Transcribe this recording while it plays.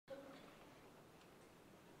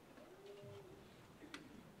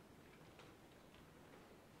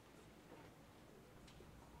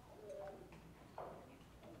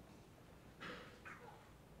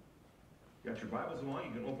Got your Bibles along,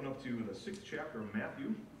 you can open up to the 6th chapter of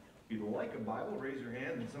Matthew. If you'd like a Bible, raise your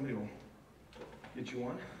hand and somebody will get you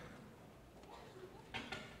one.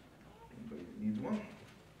 Anybody that needs one?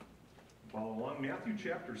 Follow along. Matthew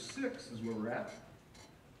chapter 6 is where we're at.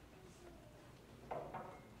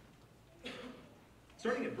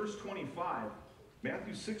 Starting at verse 25.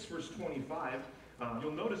 Matthew 6, verse 25.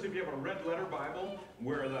 You'll notice if you have a red letter Bible,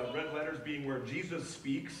 where the red letters being where Jesus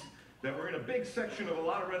speaks, that we're in a big section of a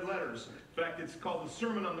lot of red letters. In fact, it's called the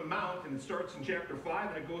Sermon on the Mount, and it starts in chapter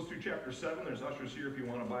 5, and it goes through chapter 7. There's ushers here if you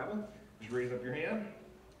want a Bible. Just raise up your hand.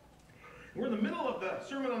 We're in the middle of the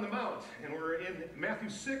Sermon on the Mount, and we're in Matthew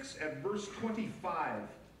 6 at verse 25.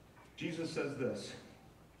 Jesus says this,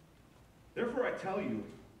 "Therefore I tell you,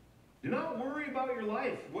 do not worry about your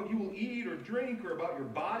life, what you will eat or drink, or about your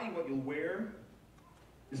body, what you'll wear.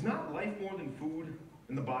 Is not life more than food,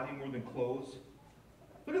 and the body more than clothes?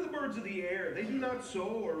 Look at the birds of the air. They do not sow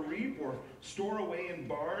or reap or store away in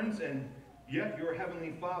barns, and yet your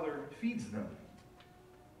heavenly Father feeds them.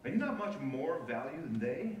 Are you not much more value than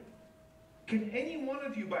they? Can any one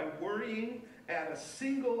of you, by worrying, add a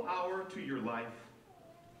single hour to your life?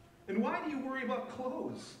 And why do you worry about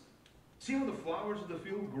clothes? See how the flowers of the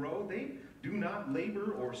field grow? They do not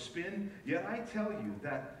labor or spin. Yet I tell you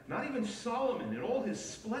that not even Solomon in all his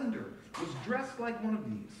splendor was dressed like one of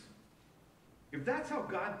these. If that's how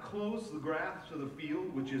God clothes the grass of the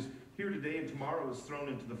field, which is here today and tomorrow is thrown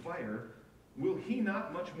into the fire, will he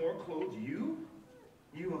not much more clothe you?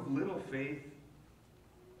 You of little faith.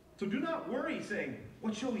 So do not worry, saying,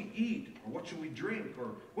 what shall we eat? Or what shall we drink?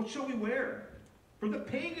 Or what shall we wear? For the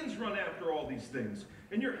pagans run after all these things,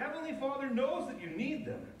 and your heavenly Father knows that you need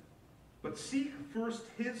them. But seek first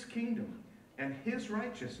his kingdom and his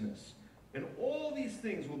righteousness, and all these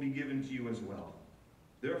things will be given to you as well.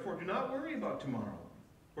 Therefore, do not worry about tomorrow,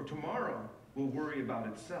 for tomorrow will worry about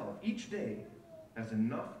itself. Each day has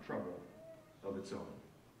enough trouble of its own."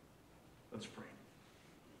 Let's pray.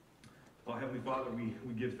 Oh, Heavenly Father, we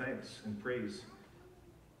give thanks and praise.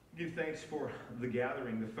 Give thanks for the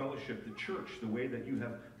gathering, the fellowship, the church, the way that you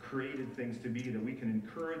have created things to be, that we can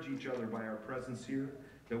encourage each other by our presence here,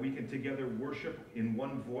 that we can together worship in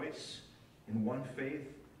one voice, in one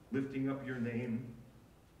faith, lifting up your name.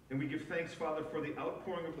 And we give thanks, Father, for the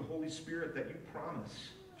outpouring of the Holy Spirit that you promise.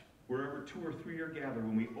 Wherever 2 or 3 are gathered,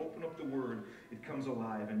 when we open up the Word, it comes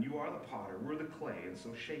alive. And you are the potter, we're the clay, and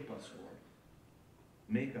so shape us, Lord.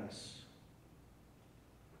 Make us.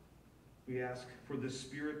 We ask for the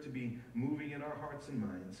Spirit to be moving in our hearts and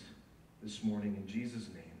minds this morning in Jesus'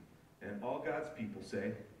 name. And all God's people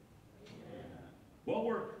say, amen. Well,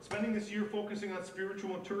 we're spending this year focusing on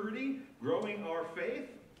spiritual maturity, growing our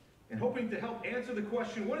faith, and hoping to help answer the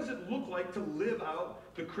question, what does it look like to live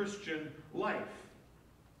out the Christian life?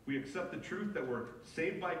 We accept the truth that we're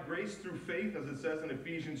saved by grace through faith, as it says in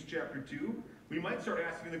Ephesians chapter 2. We might start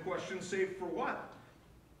asking the question, saved for what?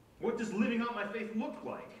 What does living out my faith look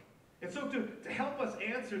like? And so to help us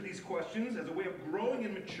answer these questions as a way of growing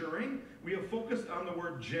and maturing, we have focused on the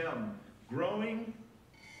word GEM, growing,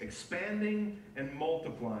 expanding, and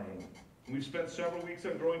multiplying. We've spent several weeks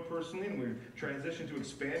on growing personally, and we've transitioned to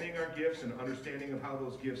expanding our gifts and understanding of how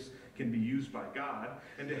those gifts can be used by God.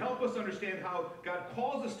 And to help us understand how God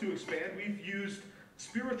calls us to expand, we've used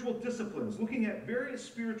spiritual disciplines, looking at various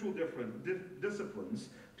spiritual disciplines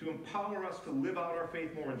to empower us to live out our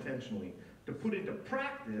faith more intentionally, to put into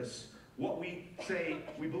practice what we say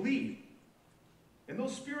we believe. And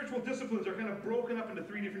those spiritual disciplines are kind of broken up into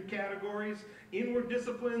 3 different categories: inward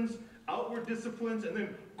disciplines, outward disciplines, and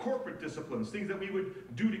then corporate disciplines, things that we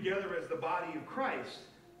would do together as the body of Christ.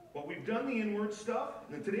 Well, we've done the inward stuff,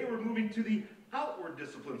 and then today we're moving to the outward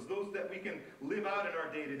disciplines, those that we can live out in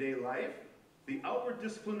our day-to-day life. The outward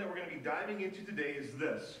discipline that we're going to be diving into today is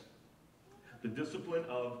this: the discipline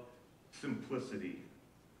of simplicity.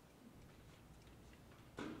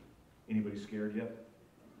 Anybody scared yet?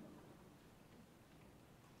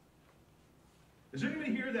 Is there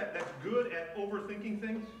anybody here that's good at overthinking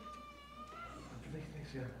things?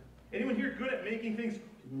 Yeah. Anyone here good at making things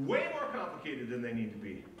way more complicated than they need to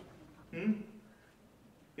be? In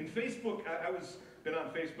Facebook, I was been on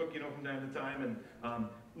Facebook, from time to time, and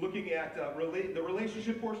looking at the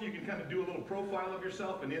relationship portion. You can kind of do a little profile of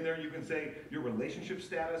yourself, and in there you can say your relationship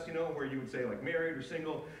status, where you would say like married or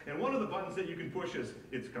single. And one of the buttons that you can push is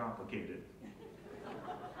it's complicated.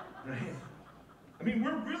 Right? I mean,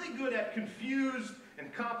 we're really good at confused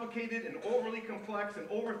and complicated and overly complex and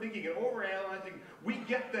overthinking and overanalyzing. We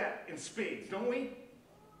get that in spades, don't we?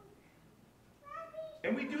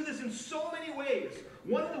 And we do this in so many ways.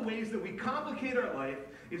 One of the ways that we complicate our life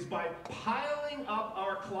is by piling up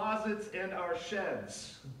our closets and our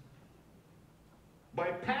sheds.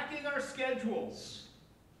 by packing our schedules,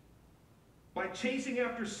 by chasing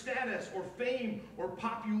after status or fame or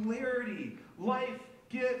popularity. Life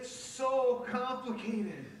gets so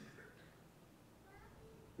complicated.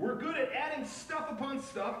 We're good at adding stuff upon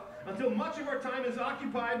stuff until much of our time is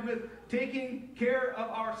occupied with taking care of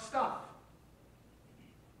our stuff,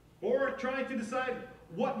 or trying to decide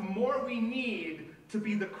what more we need to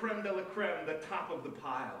be the creme de la creme, the top of the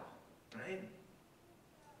pile, right?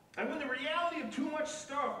 And when the reality of too much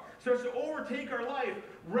stuff starts to overtake our life,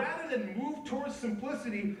 rather than move towards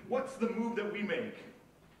simplicity, what's the move that we make?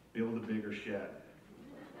 Build a bigger shed.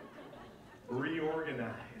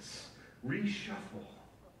 Reorganize. Reshuffle.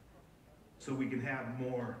 So we can have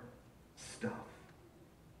more stuff.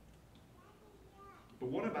 But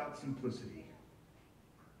what about simplicity?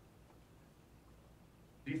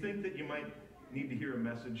 Do you think that you might need to hear a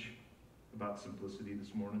message about simplicity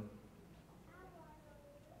this morning?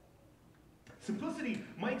 Simplicity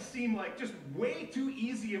might seem like just way too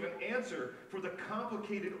easy of an answer for the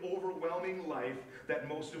complicated, overwhelming life that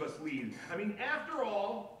most of us lead. I mean, after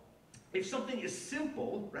all, if something is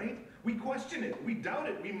simple, right, we question it, we doubt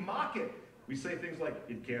it, we mock it. We say things like,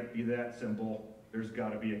 it can't be that simple, there's got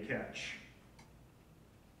to be a catch.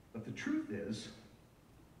 But the truth is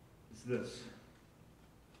this: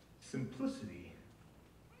 simplicity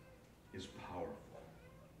is powerful.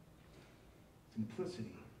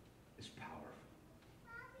 Simplicity is powerful.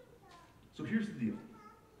 So here's the deal.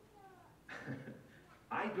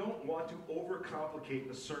 I don't want to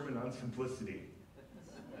overcomplicate a sermon on simplicity.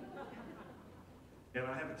 And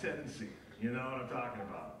I have a tendency, you know what I'm talking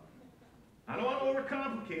about. I don't want to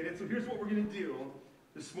overcomplicate it, so here's what we're going to do.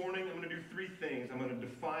 This morning, I'm going to do three things. I'm going to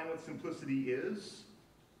define what simplicity is.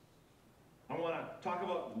 I want to talk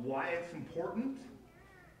about why it's important.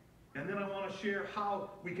 And then I want to share how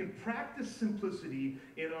we can practice simplicity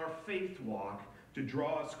in our faith walk to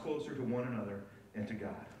draw us closer to one another and to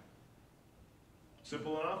God.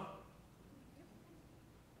 Simple enough?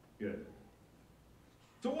 Good.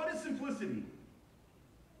 So what is simplicity?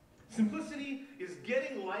 Simplicity is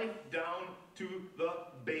getting life down to the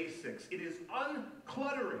basics. It is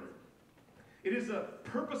uncluttering. It is a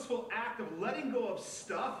purposeful act of letting go of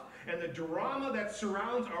stuff and the drama that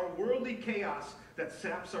surrounds our worldly chaos that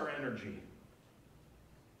saps our energy.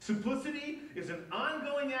 Simplicity is an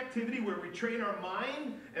ongoing activity where we train our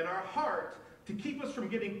mind and our heart to keep us from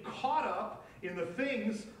getting caught up in the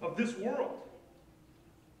things of this world.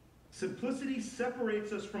 Simplicity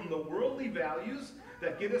separates us from the worldly values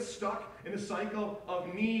that get us stuck in a cycle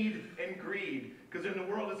of need and greed. Because in the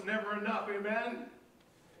world, it's never enough. Amen?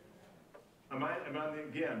 Am I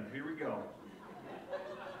again? Here we go.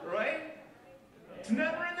 Right? It's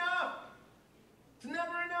never enough. It's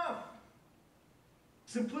never enough.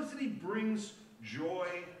 Simplicity brings joy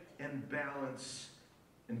and balance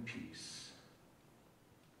and peace.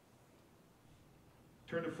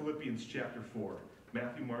 Turn to Philippians chapter 4.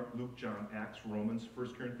 Matthew, Mark, Luke, John, Acts, Romans,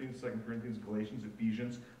 1 Corinthians, 2 Corinthians, Galatians,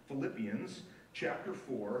 Ephesians, Philippians chapter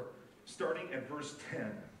 4, starting at verse 10.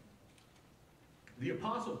 The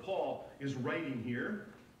Apostle Paul is writing here.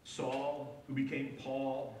 Saul, who became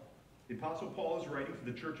Paul. The Apostle Paul is writing to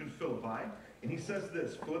the church in Philippi, and he says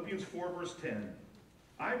this, Philippians 4, verse 10.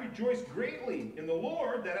 I rejoice greatly in the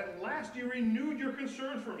Lord that at last you renewed your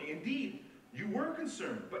concern for me. Indeed, you were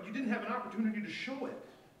concerned, but you didn't have an opportunity to show it.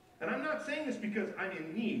 And I'm not saying this because I'm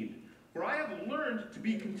in need, for I have learned to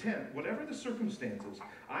be content, whatever the circumstances.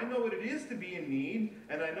 I know what it is to be in need,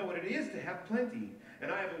 and I know what it is to have plenty.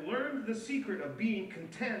 And I have learned the secret of being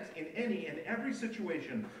content in any and every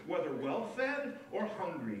situation, whether well-fed or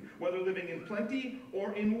hungry, whether living in plenty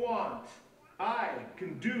or in want. I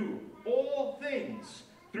can do all things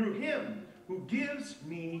through him who gives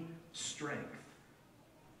me strength.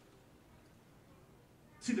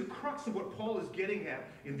 See, the crux of what Paul is getting at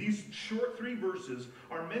in these short 3 verses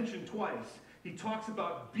are mentioned twice. He talks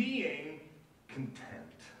about being content.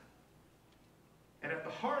 And at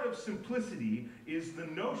the heart of simplicity is the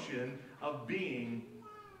notion of being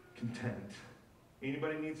content.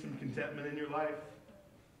 Anybody need some contentment in your life?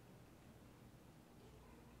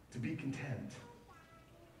 To be content.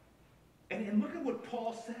 And look at what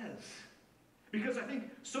Paul says. Because I think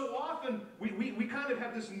so often we kind of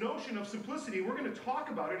have this notion of simplicity. We're going to talk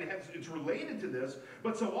about it. It's related to this.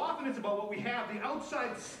 But so often it's about what we have, the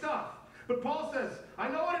outside stuff. But Paul says, I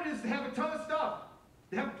know what it is to have a ton of stuff.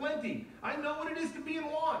 To have plenty. I know what it is to be in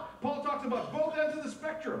want. Paul talks about both ends of the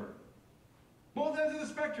spectrum. Both ends of the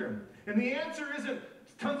spectrum. And the answer isn't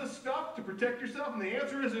tons of stuff to protect yourself. And the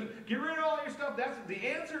answer isn't get rid of all your stuff. The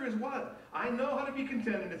answer is what? I know how to be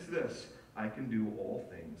content, and it's this. I can do all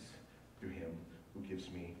things through him who gives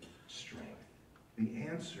me strength. The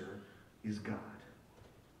answer is God.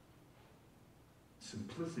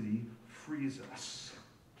 Simplicity frees us.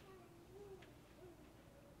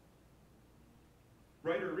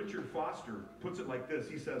 Writer Richard Foster puts it like this.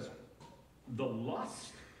 He says, the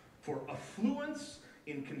lust for affluence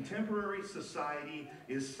in contemporary society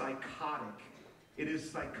is psychotic. It is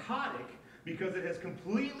psychotic because it has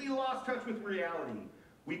completely lost touch with reality.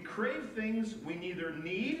 We crave things we neither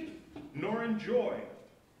need nor enjoy.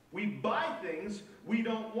 We buy things we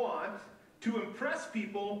don't want to impress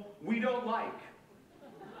people we don't like.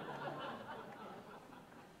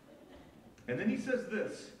 And then he says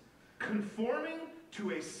this, conforming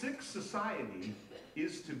to a sick society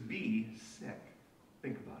is to be sick.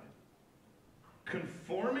 Think about it.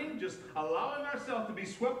 Conforming, just allowing ourselves to be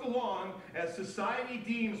swept along as society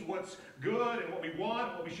deems what's good and what we want,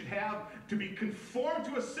 and what we should have, to be conformed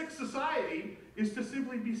to a sick society is to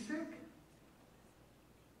simply be sick.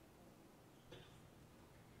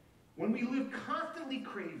 When we live constantly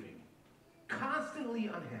craving, constantly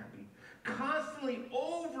unhappy, constantly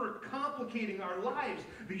overcomplicating our lives,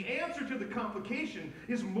 the answer to the complication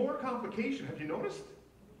is more complication. Have you noticed?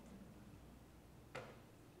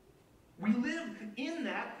 We live in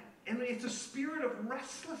that, and it's a spirit of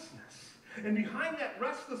restlessness. And behind that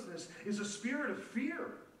restlessness is a spirit of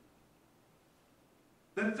fear.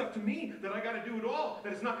 That it's up to me, that I got to do it all,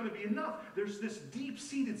 that it's not going to be enough. There's this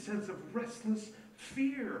deep-seated sense of restless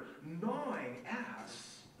fear gnawing at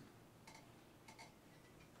us.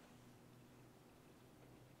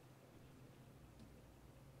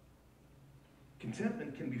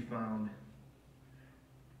 Contentment can be found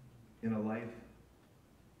in a life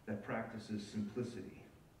that practices simplicity.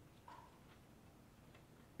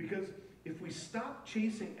 Because if we stop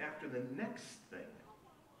chasing after the next thing,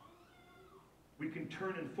 we can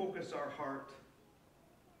turn and focus our heart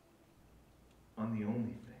on the only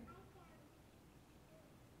thing.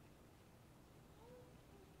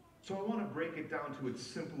 So I want to break it down to its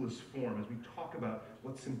simplest form as we talk about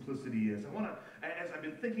what simplicity is. I want to, as I've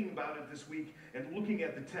been thinking about it this week and looking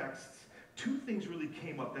at the texts, two things really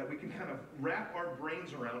came up that we can kind of wrap our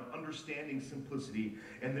brains around understanding simplicity,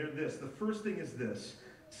 and they're this. The first thing is this.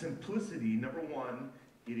 Simplicity, number one,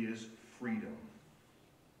 it is freedom.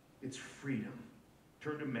 It's freedom.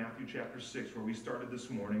 Turn to Matthew chapter 6, where we started this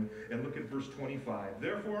morning, and look at verse 25.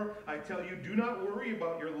 Therefore, I tell you, do not worry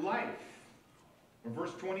about your life. Or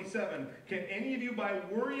verse 27, can any of you, by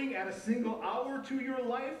worrying, add a single hour to your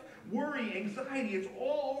life? Worry, anxiety, it's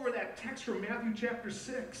all over that text from Matthew chapter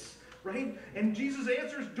 6, right? And Jesus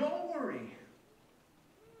answers, don't worry.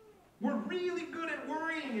 We're really good at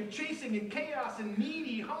worrying and chasing and chaos and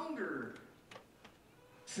needy hunger.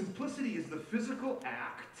 Simplicity is the physical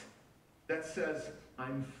act that says,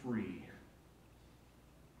 I'm free.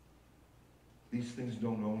 These things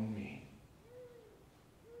don't own me.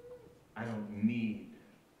 I don't need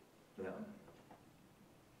them.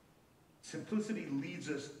 Simplicity leads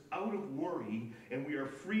us out of worry, and we are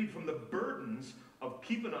freed from the burdens of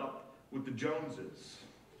keeping up with the Joneses.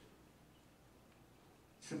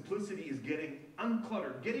 Simplicity is getting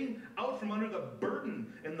uncluttered, getting out from under the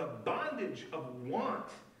burden and the bondage of want.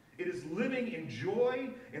 It is living in joy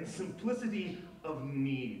and simplicity of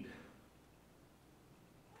need.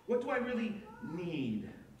 What do I really need?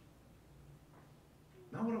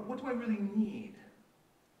 Now, what do I really need?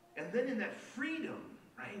 And then in that freedom,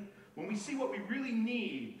 right, when we see what we really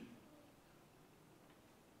need,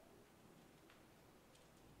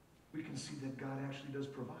 we can see that God actually does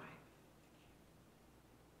provide.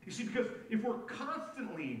 You see, because if we're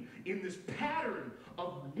constantly in this pattern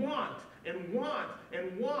of want and want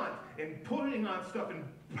and want and putting on stuff and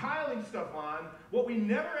piling stuff on, what we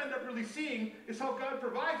never end up really seeing is how God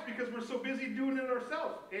provides, because we're so busy doing it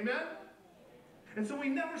ourselves. Amen? And so we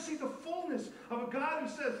never see the fullness of a God who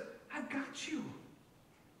says, I've got you.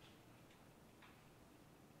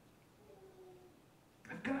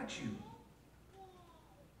 I've got you.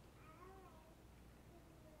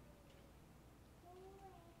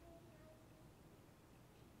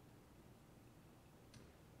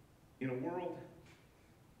 In a world,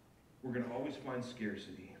 we're going to always find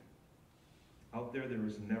scarcity. Out there, there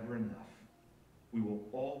is never enough. We will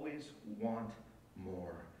always want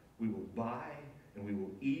more. We will buy, and we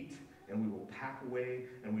will eat, and we will pack away,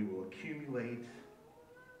 and we will accumulate.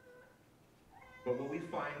 But what we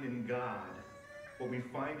find in God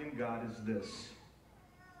is this: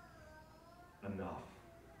 enough.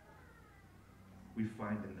 We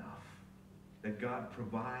find enough. That God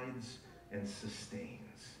provides and sustains.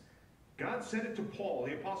 God said it to Paul,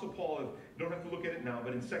 the Apostle Paul. You don't have to look at it now,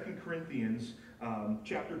 but in 2 Corinthians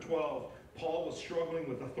chapter 12, Paul was struggling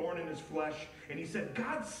with a thorn in his flesh, and he said,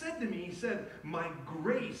 God said to me, he said, my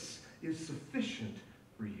grace is sufficient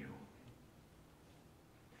for you.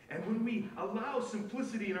 And when we allow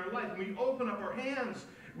simplicity in our life, when we open up our hands,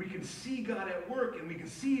 we can see God at work, and we can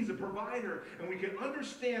see He's a provider, and we can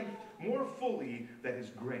understand more fully that His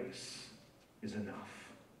grace is enough.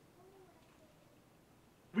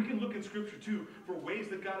 We can look in Scripture, too, for ways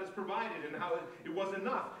that God has provided and how it was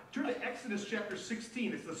enough. Turn to Exodus chapter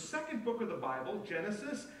 16. It's the second book of the Bible,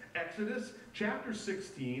 Genesis, Exodus, chapter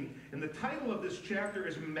 16. And the title of this chapter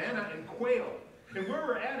is Manna and Quail. And where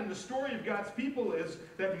we're at in the story of God's people is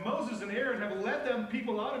that Moses and Aaron have led them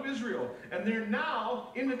people out of Israel. And they're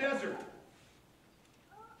now in the desert.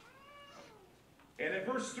 And in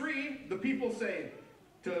verse 3, the people say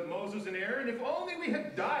to Moses and Aaron, if only we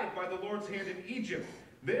had died by the Lord's hand in Egypt.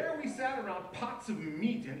 There we sat around pots of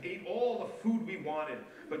meat and ate all the food we wanted.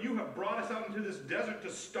 But you have brought us out into this desert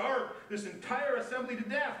to starve this entire assembly to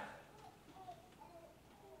death.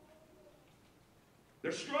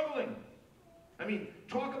 They're struggling. I mean,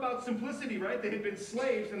 talk about simplicity, right? They had been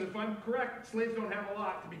slaves, and if I'm correct, slaves don't have a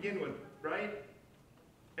lot to begin with, right?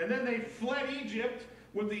 And then they fled Egypt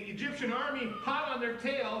with the Egyptian army hot on their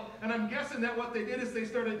tail, and I'm guessing that what they did is they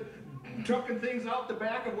started trucking things out the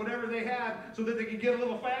back of whatever they had so that they could get a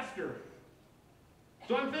little faster.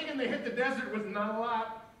 So I'm thinking they hit the desert with not a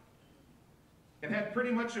lot and had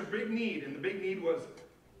pretty much a big need. And the big need was,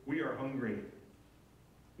 we are hungry.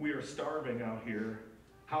 We are starving out here.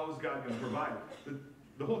 How is God going to provide?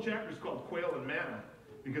 The whole chapter is called Quail and Manna,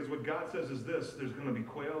 because what God says is this: there's going to be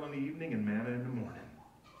quail in the evening and manna in the morning.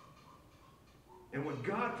 And what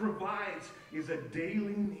God provides is a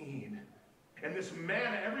daily need. And this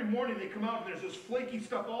manna, every morning they come out and there's this flaky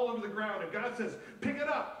stuff all over the ground. And God says, pick it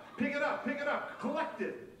up, pick it up, pick it up, collect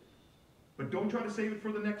it. But don't try to save it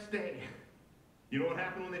for the next day. You know what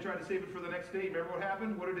happened when they tried to save it for the next day? Remember what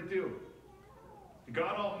happened? What did it do? It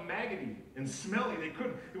got all maggoty and smelly. They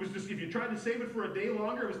couldn't. It was just, if you tried to save it for a day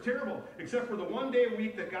longer, it was terrible. Except for the one day a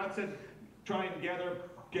week that God said, try and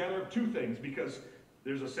gather two things, because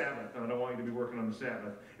there's a Sabbath, and I don't want you to be working on the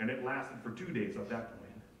Sabbath. And it lasted for 2 days at that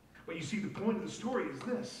point. But you see, the point of the story is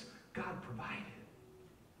this: God provided.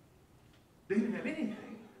 They didn't have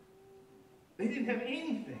anything. They didn't have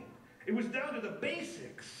anything. It was down to the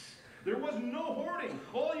basics. There was no hoarding.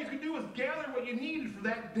 All you could do was gather what you needed for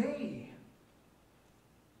that day.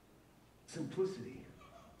 Simplicity.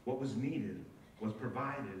 What was needed was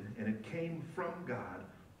provided, and it came from God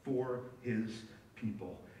for His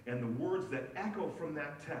people. And the words that echo from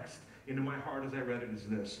that text into my heart as I read it is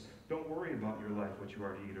this: don't worry about your life, what you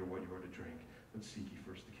are to eat or what you are to drink, but seek ye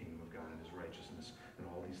first the kingdom of God and His righteousness, and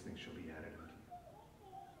all these things shall be added unto you.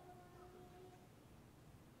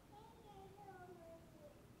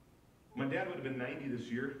 My dad would have been 90 this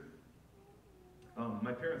year.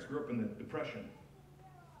 My parents grew up in the Depression,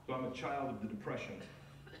 so I'm a child of the Depression,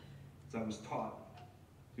 so I was taught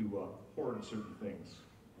to hoard certain things.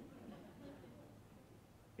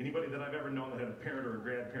 Anybody that I've ever known that had a parent or a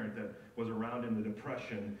grandparent that was around in the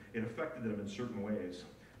Depression, it affected them in certain ways.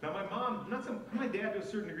 Now my mom, my dad to a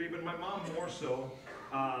certain degree, but my mom more so.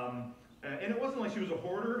 And it wasn't like she was a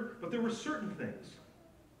hoarder, but there were certain things,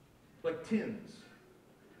 like tins.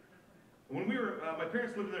 When we were, my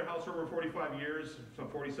parents lived in their house for over 45 years, some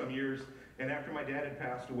 40-some years, and after my dad had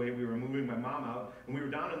passed away, we were moving my mom out, and we were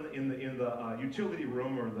down in the utility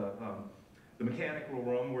room, or the mechanical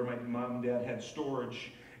room, where my mom and dad had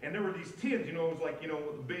storage. And there were these tins, it was like,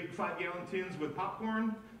 the big 5-gallon tins with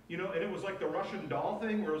popcorn, and it was like the Russian doll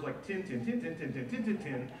thing, where it was like tin, tin, tin, tin, tin, tin, tin, tin,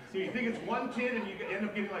 tin. So you think it's one tin, and you end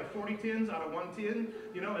up getting like 40 tins out of one tin,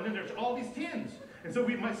 and then there's all these tins. And so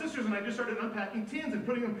my sisters and I just started unpacking tins and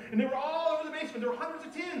putting them, and they were all over the basement. There were hundreds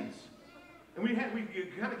of tins. And we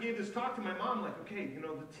kind of gave this talk to my mom, like, okay,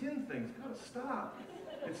 the tin thing's got to stop.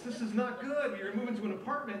 This is not good. You're moving to an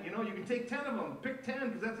apartment, you can take 10 of them. Pick 10,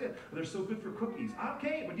 because that's it. Well, they're so good for cookies.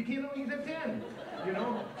 Okay, but you can't only have 10,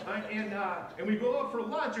 And we go out for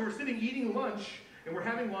lunch, and we're sitting eating lunch, and we're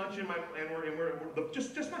having lunch, and we're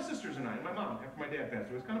just my sisters and I, and my mom, after my dad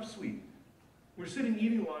passed. It was kind of sweet. We're sitting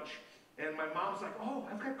eating lunch, and my mom's like, oh,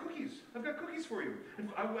 I've got cookies. I've got cookies for you. And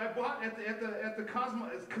I bought at the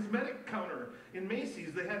cosmetic counter in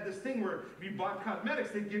Macy's, they had this thing where if you bought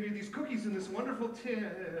cosmetics, they'd give you these cookies in this wonderful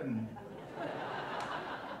tin.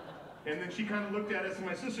 And then she kind of looked at us, and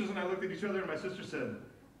my sisters and I looked at each other, and my sister said,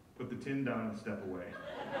 put the tin down and step away.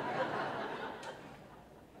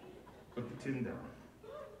 Put the tin down.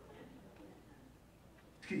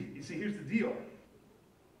 You see, here's the deal.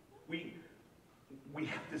 We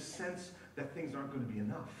have this sense that things aren't going to be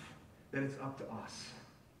enough, that it's up to us.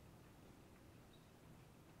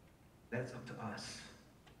 That's up to us.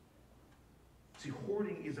 See,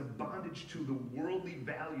 hoarding is a bondage to the worldly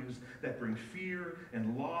values that bring fear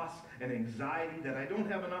and loss and anxiety that I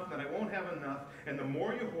don't have enough, that I won't have enough. And the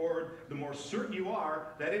more you hoard, the more certain you are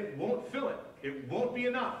that it won't fill it. It won't be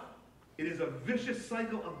enough. It is a vicious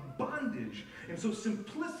cycle of bondage. And so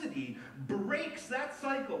simplicity breaks that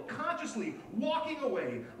cycle, consciously walking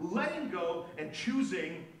away, letting go, and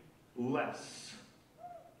choosing less.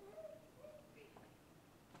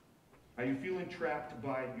 Are you feeling trapped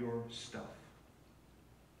by your stuff?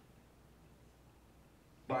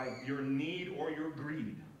 By your need or your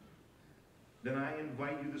greed? Then I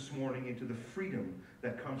invite you this morning into the freedom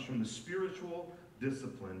that comes from the spiritual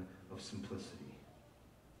discipline of simplicity.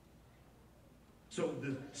 So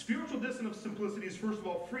the spiritual discipline of simplicity is, first of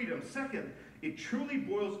all, freedom. Second, it truly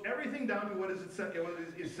boils everything down to what is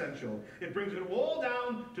essential. It brings it all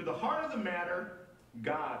down to the heart of the matter,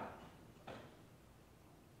 God.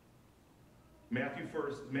 Matthew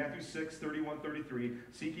 6, 31, 33.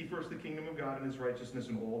 Seek ye first the kingdom of God and his righteousness,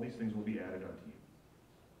 and all these things will be added unto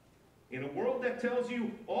you. In a world that tells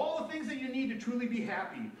you all the things that you need to truly be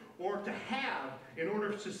happy or to have in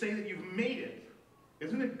order to say that you've made it,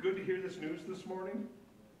 isn't it good to hear this news this morning?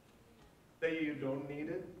 That you don't need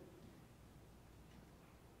it?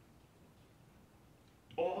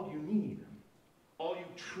 All you need, all you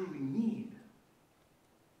truly need,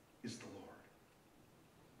 is the Lord.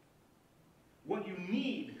 What you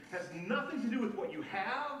need has nothing to do with what you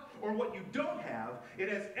have or what you don't have. It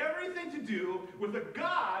has everything to do with a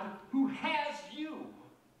God who has you.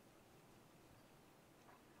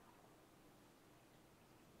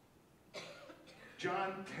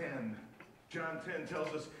 John 10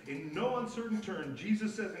 tells us in no uncertain term,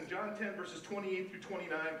 Jesus says in John 10 verses 28 through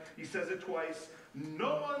 29, he says it twice,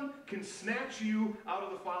 no one can snatch you out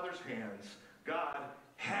of the Father's hands. God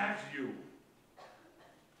has you.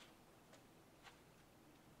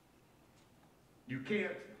 You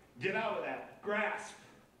can't get out of that grasp.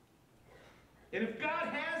 And if God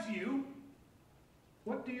has you,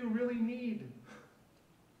 what do you really need?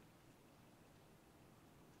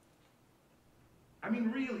 I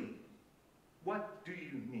mean, really, what do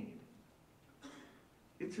you need?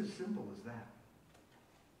 It's as simple as that.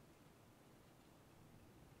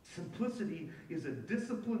 Simplicity is a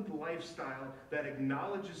disciplined lifestyle that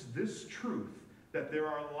acknowledges this truth, that there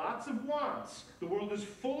are lots of wants. The world is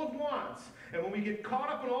full of wants. And when we get caught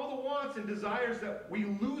up in all the wants and desires, that we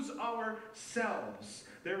lose ourselves.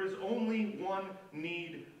 There is only one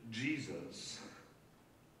need, Jesus.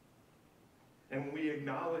 And when we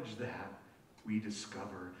acknowledge that, we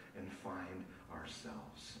discover and find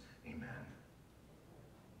ourselves. Amen.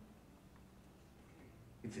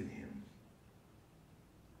 It's in him.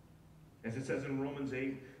 As it says in Romans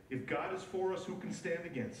 8, if God is for us, who can stand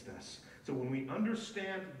against us? So when we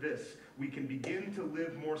understand this, we can begin to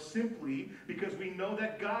live more simply because we know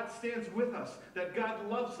that God stands with us, that God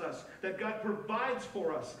loves us, that God provides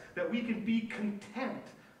for us, that we can be content.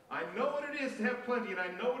 I know what it is to have plenty, and I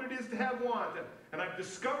know what it is to have want, and I've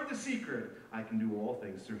discovered the secret. I can do all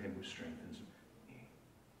things through him who strengthens me.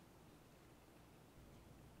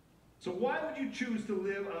 So why would you choose to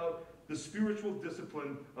live out the spiritual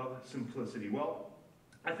discipline of simplicity? Well,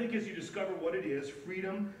 I think as you discover what it is,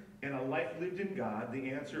 freedom and a life lived in God, the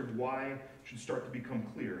answer of why should start to become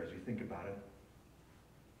clear as you think about it.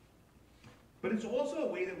 But it's also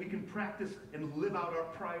a way that we can practice and live out our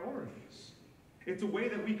priorities. It's a way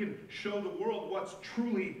that we can show the world what's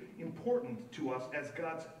truly important to us as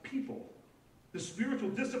God's people. The spiritual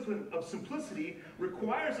discipline of simplicity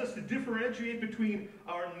requires us to differentiate between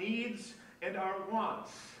our needs and our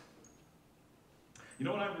wants. You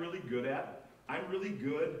know what I'm really good at? I'm really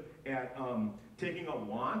good at taking a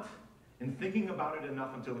want and thinking about it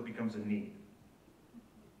enough until it becomes a need.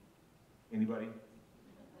 Anybody?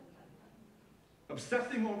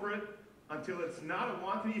 Obsessing over it until it's not a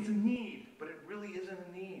want, it's a need, but it really isn't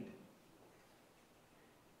a need.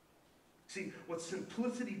 See, what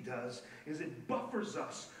simplicity does is it buffers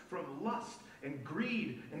us from lust and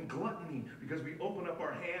greed and gluttony because we open up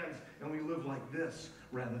our hands and we live like this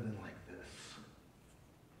rather than like this.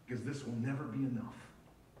 Because this will never be enough.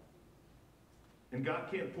 And God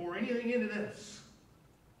can't pour anything into this.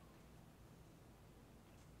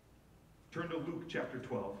 Turn to Luke chapter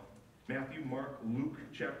 12. Matthew, Mark, Luke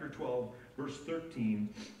chapter 12, verse 13.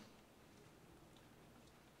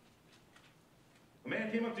 A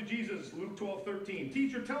man came up to Jesus, Luke 12, 13.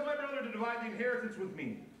 Teacher, tell my brother to divide the inheritance with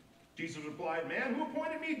me. Jesus replied, man, who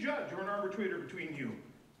appointed me judge or an arbitrator between you?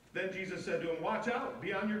 Then Jesus said to him, watch out,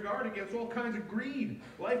 be on your guard against all kinds of greed.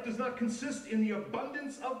 Life does not consist in the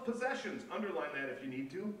abundance of possessions. Underline that if you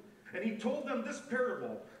need to. And he told them this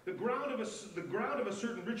parable. The ground of a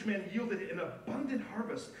certain rich man yielded an abundant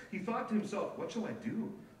harvest. He thought to himself, what shall I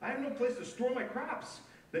do? I have no place to store my crops.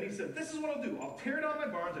 Then he said, this is what I'll do. I'll tear down my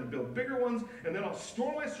barns and build bigger ones, and then I'll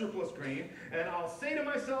store my surplus grain, and I'll say to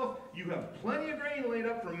myself, you have plenty of grain laid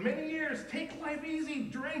up for many years. Take life easy,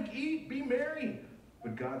 drink, eat, be merry.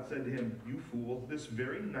 But God said to him, you fool, this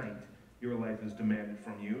very night your life is demanded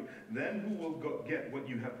from you. Then who will get what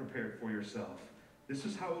you have prepared for yourself? This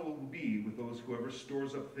is how it will be with those whoever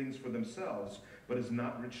stores up things for themselves, but is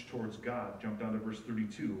not rich towards God. Jump down to verse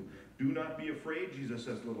 32. Do not be afraid, Jesus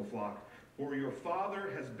says, little flock, for your Father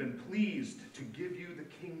has been pleased to give you the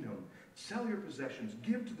kingdom. Sell your possessions,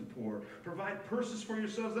 give to the poor, provide purses for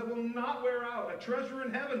yourselves that will not wear out, a treasure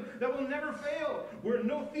in heaven that will never fail, where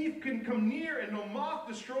no thief can come near and no moth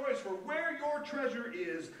destroys. For where your treasure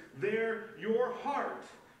is, there your heart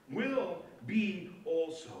will be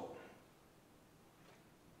also.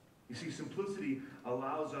 You see, simplicity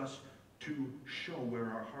allows us to show where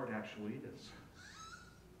our heart actually is.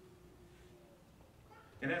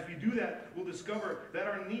 And as we do that, we'll discover that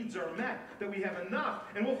our needs are met, that we have enough,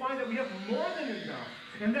 and we'll find that we have more than enough,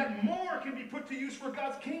 and that more can be put to use for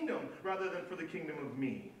God's kingdom rather than for the kingdom of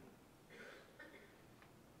me.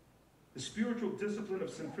 The spiritual discipline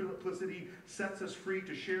of simplicity sets us free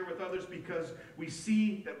to share with others because we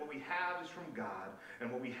see that what we have is from God,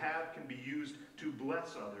 and what we have can be used to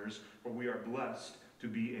bless others, for we are blessed to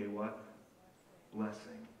be a what?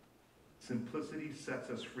 Blessing. Simplicity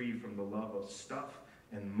sets us free from the love of stuff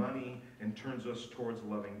and money and turns us towards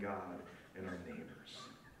loving God and our neighbors.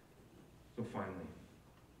 So finally,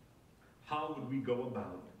 how would we go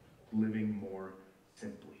about living more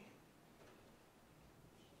simply?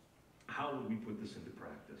 How would we put this into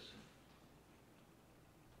practice?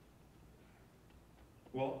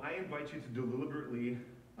 Well, I invite you to deliberately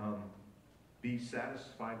be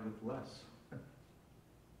satisfied with less.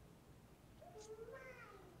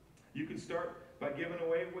 You can start by giving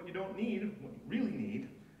away what you don't need, what you really need,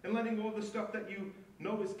 and letting go of the stuff that you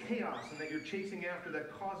know is chaos and that you're chasing after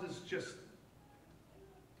that causes just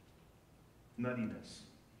nuttiness.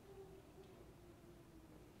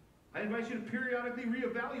 I invite you to periodically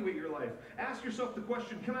reevaluate your life. Ask yourself the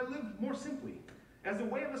question, can I live more simply? As a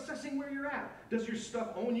way of assessing where you're at. Does your stuff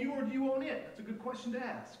own you or do you own it? That's a good question to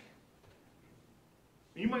ask.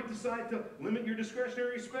 You might decide to limit your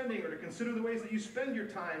discretionary spending or to consider the ways that you spend your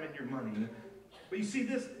time and your money. But you see,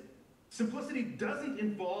 this simplicity doesn't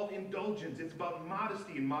involve indulgence. It's about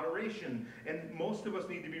modesty and moderation. And most of us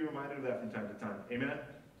need to be reminded of that from time to time. Amen?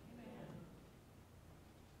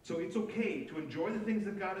 So it's okay to enjoy the things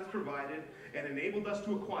that God has provided and enabled us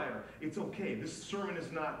to acquire. It's okay. This sermon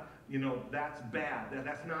is not, that's bad.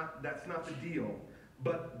 That's not the deal.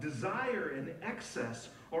 But desire and excess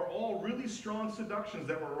are all really strong seductions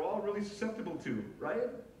that we're all really susceptible to, right?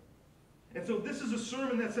 And so this is a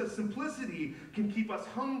sermon that says simplicity can keep us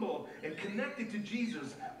humble and connected to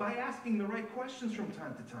Jesus by asking the right questions from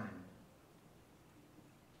time to time.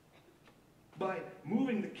 By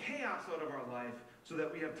moving the chaos out of our life so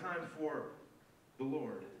that we have time for the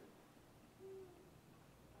Lord.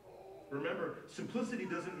 Remember, simplicity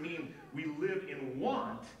doesn't mean we live in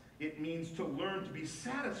want. It means to learn to be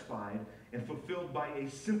satisfied and fulfilled by a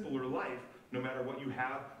simpler life, no matter what you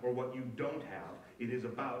have or what you don't have. It is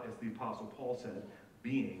about, as the Apostle Paul said,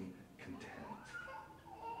 being content.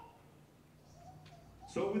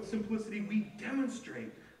 So with simplicity, we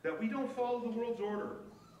demonstrate that we don't follow the world's order.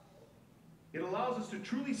 It allows us to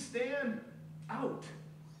truly stand out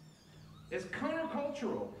as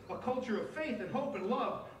countercultural, a culture of faith and hope and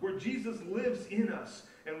love, where Jesus lives in us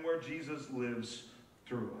and where Jesus lives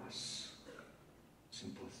through us.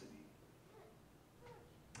 Simplicity.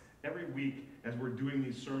 Every week, as we're doing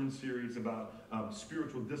these sermon series about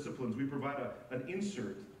spiritual disciplines, we provide an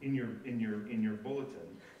insert in your bulletin.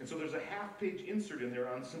 And so there's a half-page insert in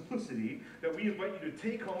there on simplicity that we invite you to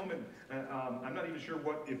take home. And I'm not even sure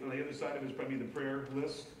if on the other side of it is probably the prayer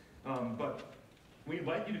list, but we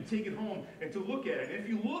invite you to take it home and to look at it. And if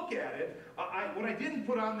you look at it, what I didn't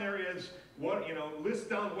put on there is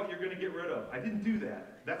list down what you're going to get rid of. I didn't do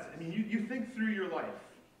that. You think through your life.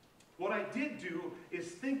 What I did do is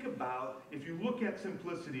think about, if you look at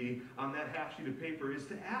simplicity on that half sheet of paper, is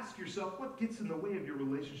to ask yourself what gets in the way of your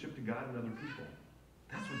relationship to God and other people.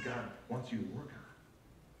 That's what God wants you to work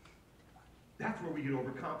on. That's where we get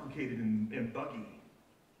overcomplicated and buggy.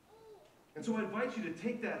 And so I invite you to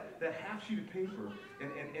take that half sheet of paper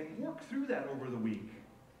and work through that over the week.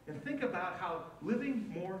 And think about how living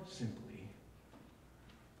more simply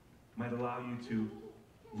might allow you to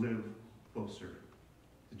live closer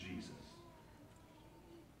to Jesus.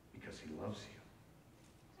 Because he loves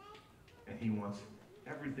you. He wants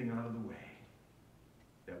everything out of the way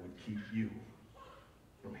that would keep you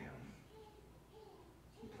from him.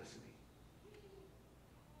 Simplicity.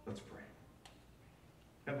 Let's pray.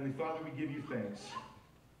 Heavenly Father, we give you thanks.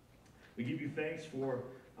 We give you thanks for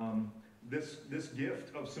this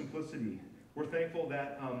gift of simplicity. We're thankful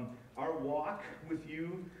that our walk with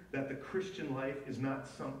you, that the Christian life is not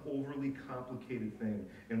some overly complicated thing.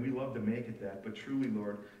 And we love to make it that. But truly,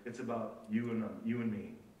 Lord, it's about you and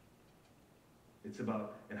me. It's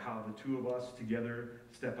about and how the two of us together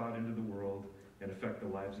step out into the world and affect the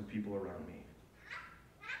lives of people around me.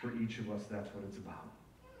 For each of us, that's what it's about.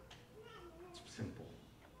 It's simple.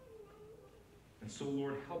 And so,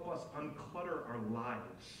 Lord, help us unclutter our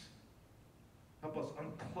lives. Help us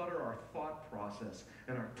unclutter our thought process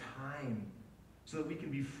and our time so that we can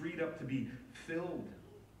be freed up to be filled.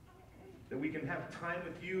 That we can have time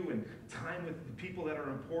with you and time with the people that are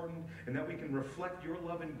important, and that we can reflect your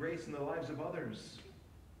love and grace in the lives of others.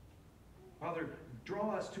 Father,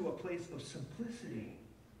 draw us to a place of simplicity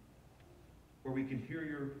where we can hear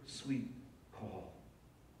your sweet call,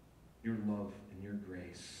 your love and your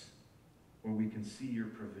grace, where we can see your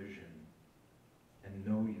provision and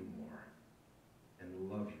know you more and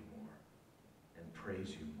love you more and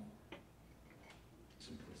praise you more.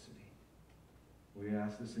 Simplicity. We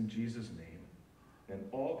ask this in Jesus' name. And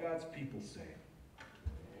all God's people say,